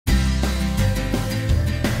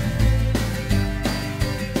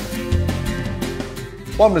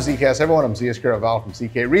Welcome to ZKast, everyone. I'm Zeus Kerravala from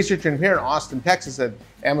ZK Research, and I'm here in Austin, Texas at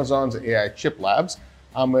Amazon's AI Chip Labs.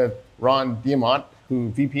 I'm with Ron Diamont,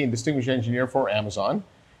 who VP and Distinguished Engineer for Amazon.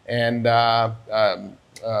 And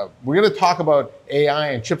we're going to talk about AI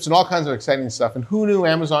and chips and all kinds of exciting stuff. And who knew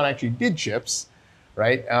Amazon actually did chips,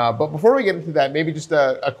 right? But before we get into that, maybe just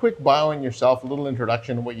a quick bio on yourself, a little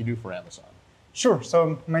introduction of what you do for Amazon. Sure.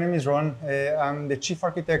 So my name is Ron. I'm the chief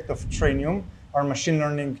architect of Trainium, our machine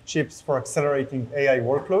learning chips for accelerating AI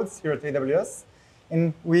workloads here at AWS.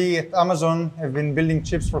 And we at Amazon have been building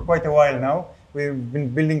chips for quite a while now. We've been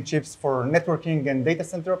building chips for networking and data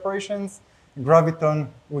center operations, Graviton,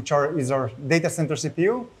 which is our data center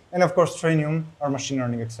CPU, and of course Trainium, our machine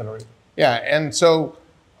learning accelerator. Yeah, and so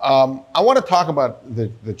I want to talk about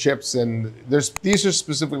the chips, and these are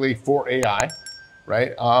specifically for AI,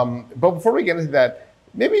 right? But before we get into that,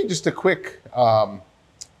 maybe just a quick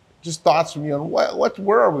just thoughts from you on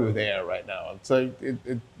where are we with AI right now? It's like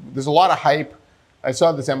there's a lot of hype. I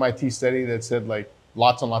saw this MIT study that said like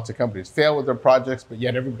lots and lots of companies fail with their projects, but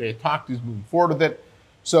yet everybody I talked to is moving forward with it.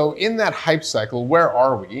 So in that hype cycle, where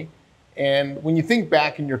are we? And when you think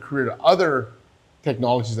back in your career to other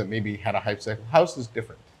technologies that maybe had a hype cycle, how is this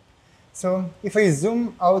different? So if I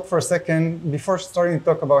zoom out for a second, before starting to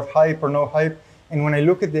talk about hype or no hype, and when I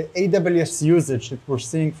look at the AWS usage that we're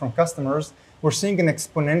seeing from customers, we're seeing an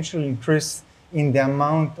exponential increase in the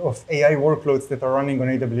amount of AI workloads that are running on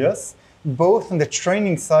AWS, both on the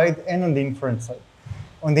training side and on the inference side.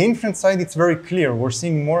 On the inference side, it's very clear. We're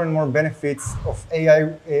seeing more and more benefits of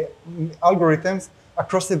AI algorithms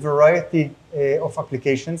across a variety of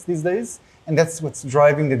applications these days, and that's what's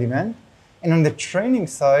driving the demand. And on the training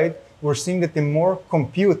side, we're seeing that the more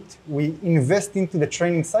compute we invest into the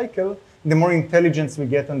training cycle, the more intelligence we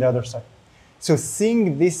get on the other side. So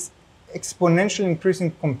seeing this exponential increase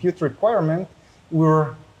in compute requirement,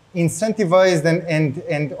 we're incentivized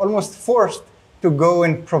and almost forced to go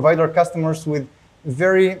and provide our customers with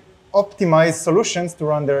very optimized solutions to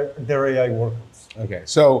run their AI workloads. Okay,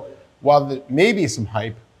 so while there may be some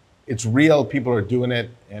hype, it's real, people are doing it,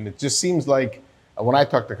 and it just seems like when I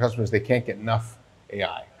talk to customers, they can't get enough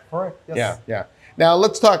AI. Correct, yes. Yeah. Now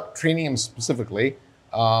let's talk Trainium specifically.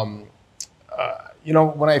 You know,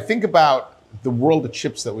 when I think about the world of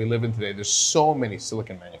chips that we live in today, there's so many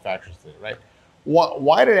silicon manufacturers today, right?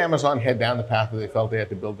 Why did Amazon head down the path where they felt they had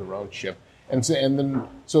to build their own chip?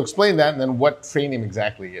 So explain that, and then what Trainium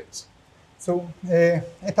exactly is. So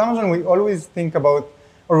at Amazon, we always think about,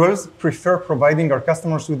 or we always prefer providing our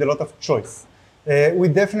customers with a lot of choice. We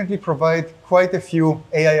definitely provide quite a few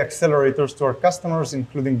AI accelerators to our customers,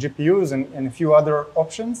 including GPUs and a few other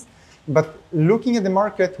options. But looking at the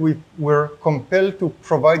market, we're compelled to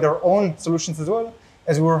provide our own solutions as well,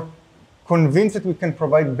 as we're convinced that we can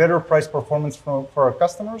provide better price performance for our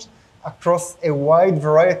customers across a wide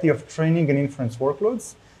variety of training and inference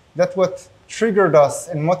workloads. That's what triggered us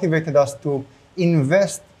and motivated us to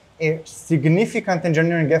invest a significant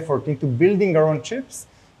engineering effort into building our own chips.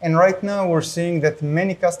 And right now, we're seeing that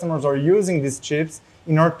many customers are using these chips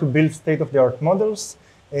in order to build state-of-the-art models.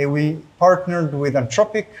 We partnered with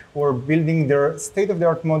Anthropic, who are building their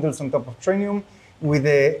state-of-the-art models on top of Trainium with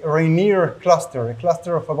a Rainier cluster, a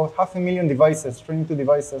cluster of about 500,000 devices, 22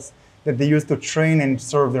 devices that they use to train and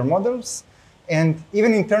serve their models. And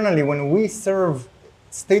even internally, when we serve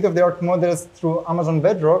state-of-the-art models through Amazon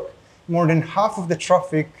Bedrock, more than half of the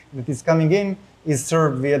traffic that is coming in is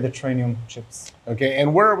served via the Trainium chips. Okay,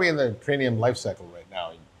 and where are we in the Trainium lifecycle right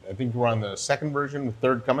now? I think we're on the second version, the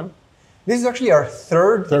third coming? This is actually our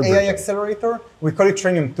third AI version. accelerator. We call it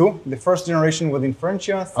Trainium 2. The first generation was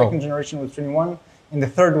Inferentia, second generation was Trainium 1, and the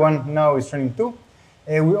third one now is Trainium 2.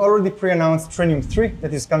 We already pre-announced Trainium 3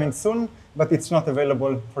 that is coming soon, but it's not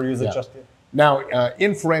available for usage just yet. Now,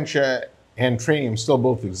 Inferentia and Trainium still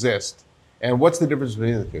both exist. And what's the difference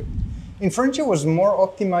between the two? Inferentia was more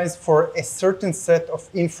optimized for a certain set of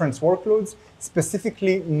inference workloads,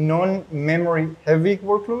 specifically non-memory heavy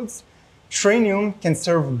workloads. Trainium can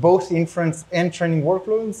serve both inference and training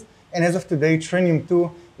workloads. And as of today, Trainium 2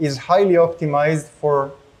 is highly optimized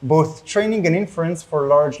for both training and inference for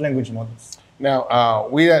large language models. Now,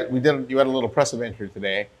 you had a little press event here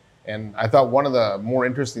today, and I thought one of the more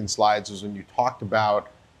interesting slides was when you talked about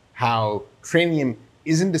how Trainium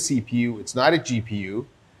isn't a CPU, it's not a GPU,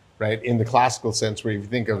 right? In the classical sense, where if you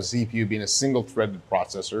think of a CPU being a single-threaded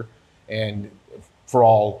processor, and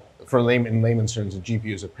in layman's terms, a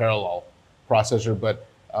GPU is a parallel processor, but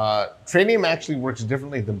Trainium actually works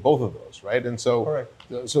differently than both of those, right? And so,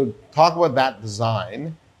 correct. So talk about that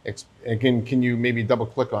design. Again, can you maybe double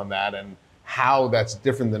click on that and how that's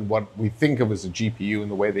different than what we think of as a GPU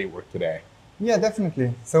and the way they work today? Yeah,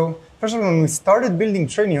 definitely. So first of all, when we started building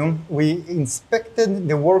Trainium, we inspected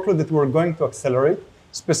the workload that we were going to accelerate,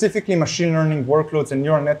 specifically machine learning workloads and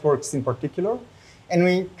neural networks in particular. And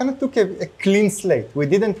we kind of took a clean slate. We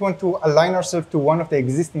didn't want to align ourselves to one of the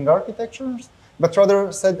existing architectures, but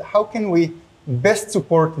rather said, how can we best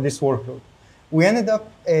support this workload? We ended up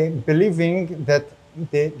believing that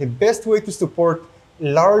the best way to support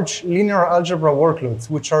large linear algebra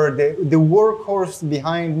workloads, which are the workhorse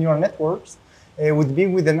behind neural networks, would be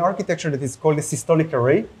with an architecture that is called a systolic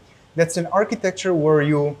array. That's an architecture where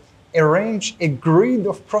you arrange a grid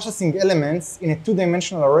of processing elements in a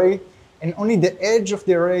two-dimensional array, and only the edge of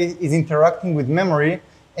the array is interacting with memory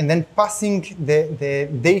and then passing the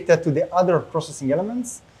data to the other processing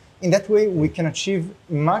elements. In that way, we can achieve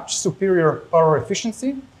much superior power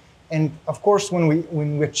efficiency. And of course, when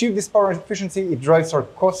we achieve this power efficiency, it drives our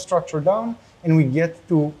cost structure down, and we get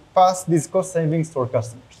to pass these cost savings to our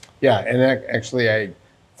customers. Yeah, and actually, I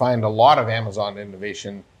find a lot of Amazon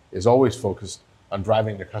innovation is always focused on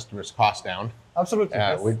driving the customer's cost down. Absolutely.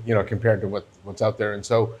 Yes. Compared to what's out there. And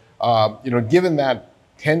so, given that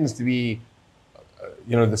tends to be,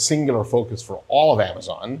 the singular focus for all of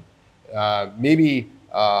Amazon, maybe.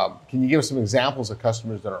 Can you give us some examples of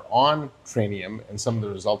customers that are on Trainium and some of the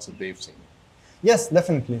results that they've seen? Yes,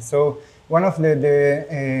 definitely. So one of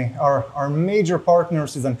our major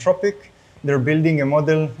partners is Anthropic. They're building a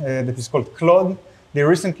model that is called Claude. They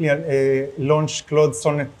recently launched Claude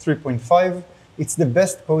Sonnet 3.5. It's the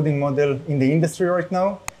best coding model in the industry right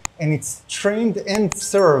now, and it's trained and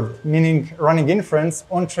served, meaning running inference,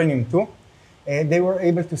 on Trainium 2. They were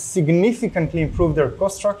able to significantly improve their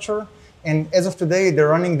cost structure. And as of today, they're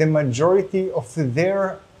running the majority of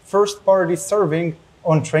their first-party serving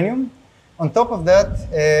on Trainium. On top of that,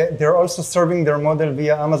 they're also serving their model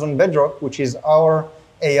via Amazon Bedrock, which is our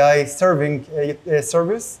AI serving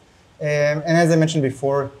service. And as I mentioned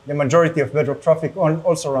before, the majority of Bedrock traffic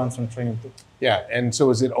also runs on Trainium 2. Yeah, and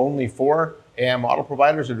so is it only for AI model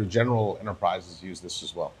providers, or do general enterprises use this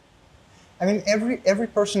as well? I mean, every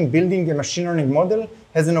person building a machine learning model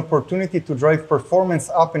has an opportunity to drive performance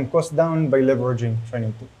up and cost down by leveraging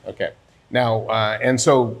Trainium 2. Okay. Now, and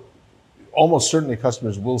so almost certainly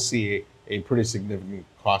customers will see a pretty significant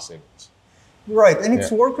cost savings. Right, and it's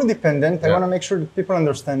workload dependent. Yeah. I want to make sure that people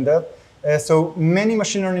understand that. So many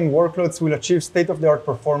machine learning workloads will achieve state-of-the-art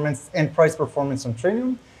performance and price performance on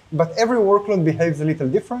Trainium, but every workload behaves a little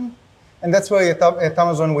different. And that's why at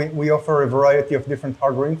Amazon, we offer a variety of different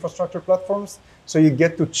hardware infrastructure platforms. So you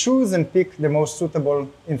get to choose and pick the most suitable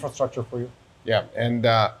infrastructure for you. Yeah, and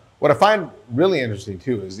what I find really interesting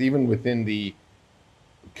too is even within the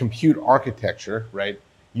compute architecture, right?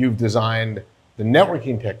 You've designed the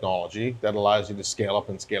networking technology that allows you to scale up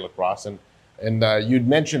and scale across. And you'd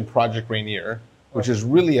mentioned Project Rainier, which is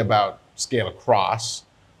really about scale across,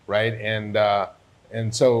 right?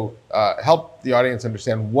 And so help the audience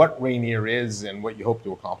understand what Rainier is and what you hope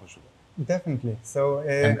to accomplish with it. Definitely. So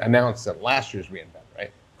and announced at last year's reInvent,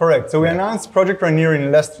 right? Correct. So we announced Project Rainier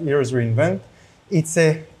in last year's reInvent. It's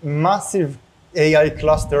a massive AI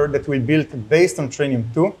cluster that we built based on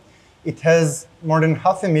Trainium 2. It has more than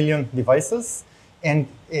 500,000 devices. And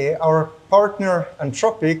our partner,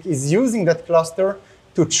 Anthropic, is using that cluster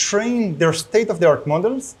to train their state-of-the-art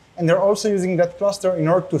models. And they're also using that cluster in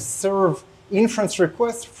order to serve inference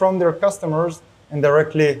requests from their customers and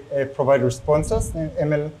directly provide responses,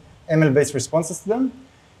 ML-based responses to them.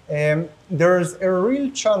 There's a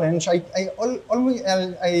real challenge.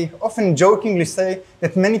 I often jokingly say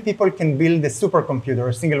that many people can build a supercomputer,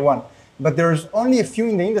 a single one, but there's only a few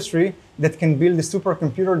in the industry that can build a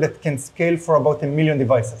supercomputer that can scale for about 1 million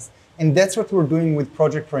devices. And that's what we're doing with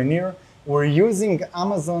Project Rainier. We're using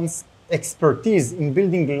Amazon's expertise in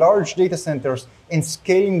building large data centers and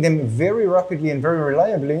scaling them very rapidly and very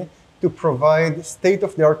reliably to provide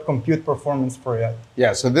state-of-the-art compute performance for AI.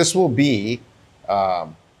 Yeah, so this will be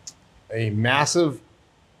a massive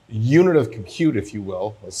unit of compute, if you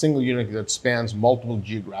will, a single unit that spans multiple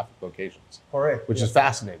geographic locations. Correct. Which is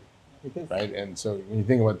fascinating, it is. Right? And so when you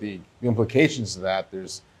think about the implications of that,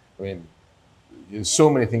 there's so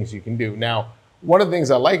many things you can do. Now, one of the things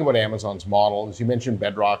I like about Amazon's model is you mentioned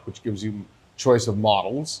Bedrock, which gives you choice of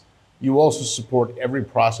models. You also support every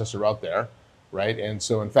processor out there, right? And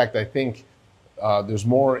so, in fact, I think there's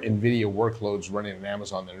more NVIDIA workloads running in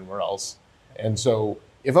Amazon than anywhere else. And so,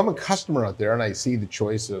 if I'm a customer out there and I see the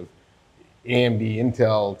choice of AMD,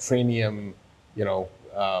 Intel, Trainium,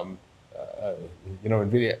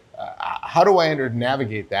 NVIDIA, how do I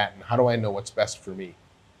navigate that, and how do I know what's best for me?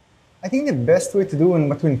 I think the best way to do and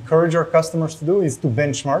what we encourage our customers to do is to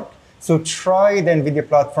benchmark. So try the NVIDIA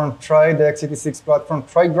platform, try the x86 platform,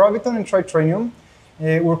 try Graviton, and try Trainium.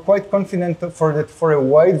 We're quite confident for a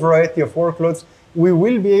wide variety of workloads, we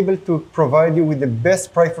will be able to provide you with the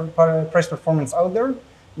best price performance out there,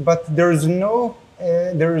 but there is no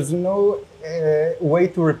way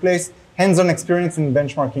to replace hands-on experience in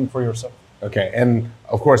benchmarking for yourself. Okay, and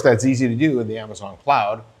of course that's easy to do in the Amazon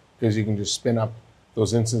cloud because you can just spin up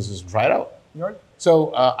those instances and try it out. Right.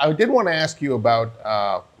 So I did want to ask you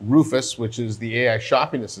about Rufus, which is the AI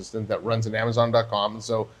shopping assistant that runs at Amazon.com. And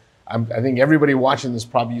so I think everybody watching this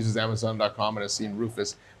probably uses Amazon.com and has seen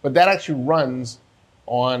Rufus, but that actually runs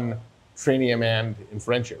on Trainium and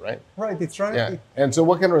Inferentia, right? Right, it's running. Yeah. And so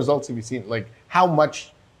what kind of results have you seen? Like how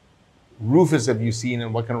much Rufus have you seen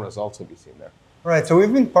and what kind of results have you seen there? Right, so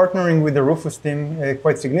we've been partnering with the Rufus team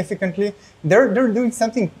quite significantly. They're doing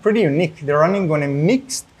something pretty unique. They're running on a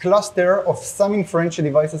mixed cluster of some Inferentia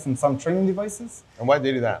devices and some Trainium devices. And why did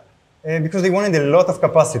they do that? Because they wanted a lot of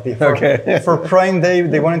capacity. For Prime Day,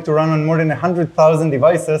 they wanted to run on more than 100,000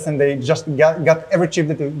 devices, and they just got every chip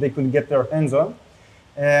that they could get their hands on.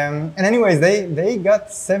 And anyways, they got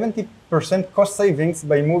 70% cost savings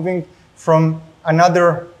by moving from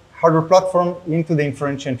another hardware platform into the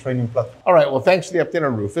Inferentia and Trainium platform. All right, well, thanks for the update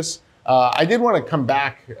on Rufus. I did want to come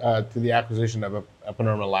back to the acquisition of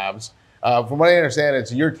Epinorma Labs. From what I understand,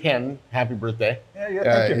 it's year 10. Happy birthday. Yeah,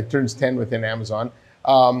 thank you. It turns 10 within Amazon.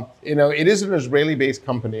 You know, it is an Israeli-based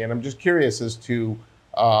company, and I'm just curious as to,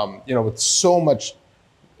 you know, with so much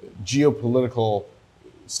geopolitical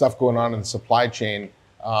stuff going on in the supply chain,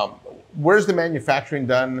 where's the manufacturing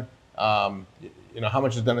done? You know, how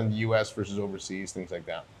much is done in the US versus overseas, things like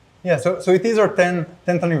that? Yeah, so it is our 10th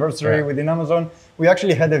anniversary within Amazon. We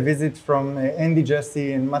actually had a visit from Andy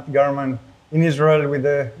Jassy and Matt Garman in Israel with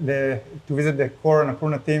to visit the core and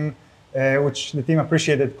Apurna team, which the team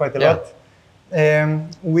appreciated quite a lot.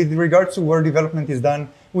 With regards to where development is done,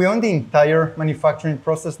 we own the entire manufacturing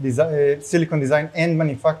process, silicon design and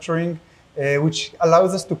manufacturing, which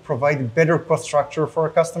allows us to provide better cost structure for our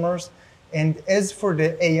customers. And as for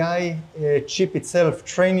the AI chip itself,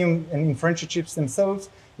 Trainium and Inferentia chips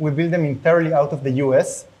themselves, we build them entirely out of the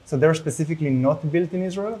US, so they're specifically not built in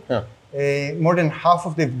Israel. More than half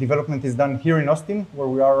of the development is done here in Austin, where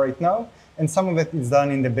we are right now, and some of it is done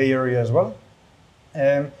in the Bay Area as well.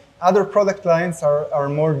 Other product lines are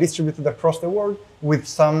more distributed across the world, with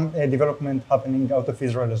some development happening out of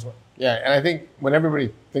Israel as well. Yeah, and I think when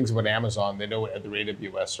everybody thinks about Amazon, they know either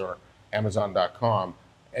AWS or Amazon.com.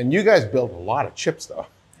 And you guys build a lot of chips, though,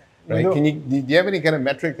 right? Do you have any kind of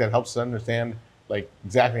metric that helps us understand, like,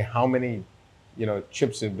 exactly how many, you know,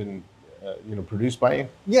 chips have been, you know, produced by you?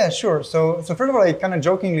 Yeah, sure. So first of all, I kind of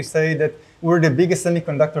jokingly say that we're the biggest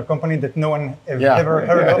semiconductor company that no one ever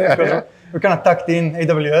heard of, because we're kind of tucked in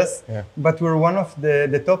AWS. But we're one of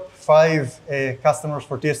the top 5 customers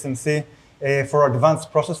for TSMC for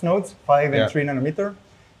advanced process nodes, 5 and 3 nanometer.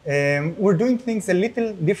 We're doing things a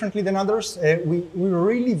little differently than others. We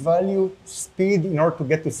really value speed in order to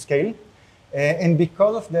get to scale. And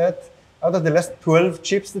because of that, out of the last 12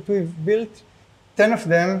 chips that we've built, 10 of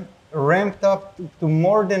them ramped up to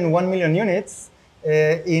more than 1 million units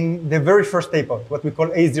in the very first tape-out, what we call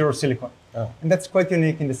A0 silicon. And that's quite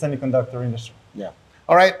unique in the semiconductor industry. Yeah.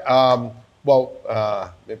 All right. Well,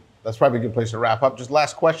 that's probably a good place to wrap up. Just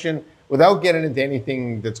last question. Without getting into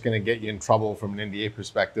anything that's going to get you in trouble from an NDA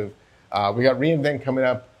perspective, we got reInvent coming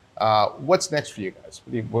up. What's next for you guys?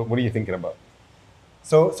 What are you thinking about?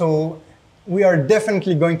 So we are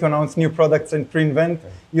definitely going to announce new products in reInvent.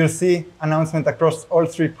 You'll see announcement across all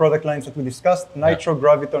 3 product lines that we discussed: Nitro,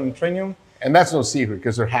 Graviton, and Trainium. And that's no secret,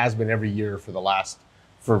 because there has been every year for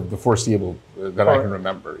the foreseeable that I can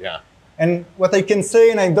remember. Yeah. And what I can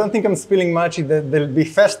say, and I don't think I'm spilling much, is that they'll be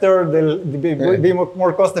faster, they'll be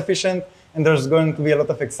more cost efficient, and there's going to be a lot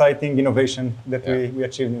of exciting innovation that we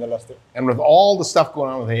achieved in the last year. And with all the stuff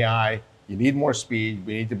going on with AI, you need more speed,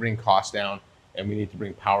 we need to bring costs down, and we need to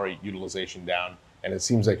bring power utilization down. And it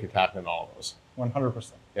seems like you're tackling all of those.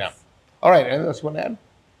 100%. Yeah. All right, anything else you want to add?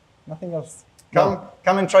 Nothing else. Come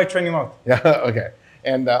and try Trainium out. Yeah, okay.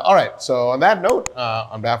 And all right, so on that note,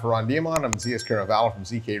 on behalf of Ron Diamont, I'm Zeus Kerravala from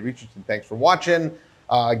ZK Research, and thanks for watching.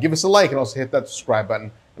 Give us a like and also hit that subscribe button,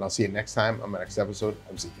 and I'll see you next time on my next episode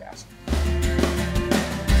of ZKast.